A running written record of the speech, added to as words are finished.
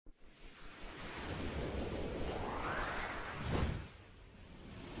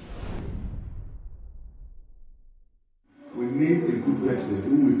need a good person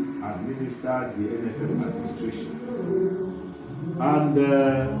who will administer the NFF administration. And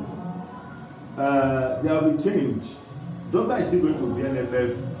there will be change. Drogba is still going to be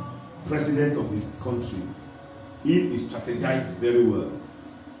NFF president of his country if he strategized very well.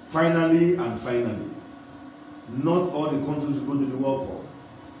 Finally, not all the countries go to the World Cup.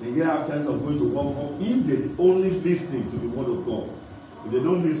 Nigeria have chance of going to World Cup if they only listen to the word of God. If they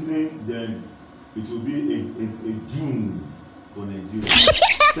don't listen, then it will be a doom for Nigeria.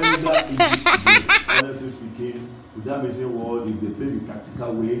 Senegal, Egypt today, honestly speaking, without missing a word, if they play the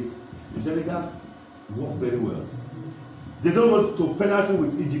tactical ways, if Senegal work very well. They don't go to penalty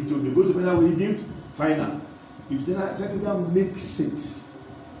with Egypt, they go to penalty with Egypt, final. If Senegal makes it,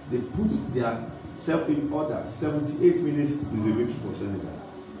 they put their self in order, 78 minutes is a victory for Senegal.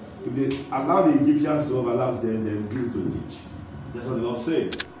 If they allow the Egyptians to overlap them, then give it to Egypt. That's what the Lord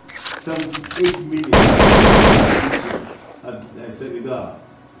says. 78 minutes at Senegal.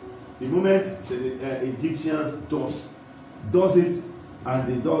 The moment Egyptians does it and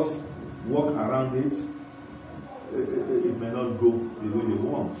they just walk around it, it may not go the way they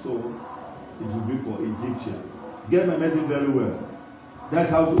want. So it will be for Egyptian. Get my message very well.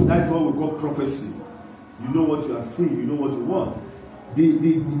 That's what we call prophecy. You know what you are seeing, you know what you want.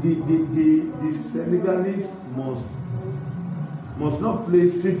 The Senegalese must not play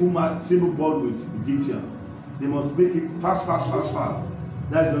simple ball with Egyptian. They must make it fast.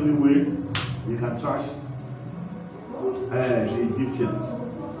 That's the only way they can trash the Egyptians.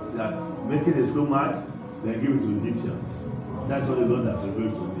 They are making a slow match, then give it to Egyptians. That's what the Lord has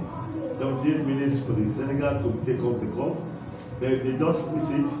revealed to me. 78 minutes for the Senegal to take off the cuff. Then if they just miss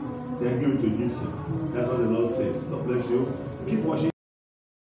it, then give it to Egyptian. That's what the Lord says. God bless you. Keep watching.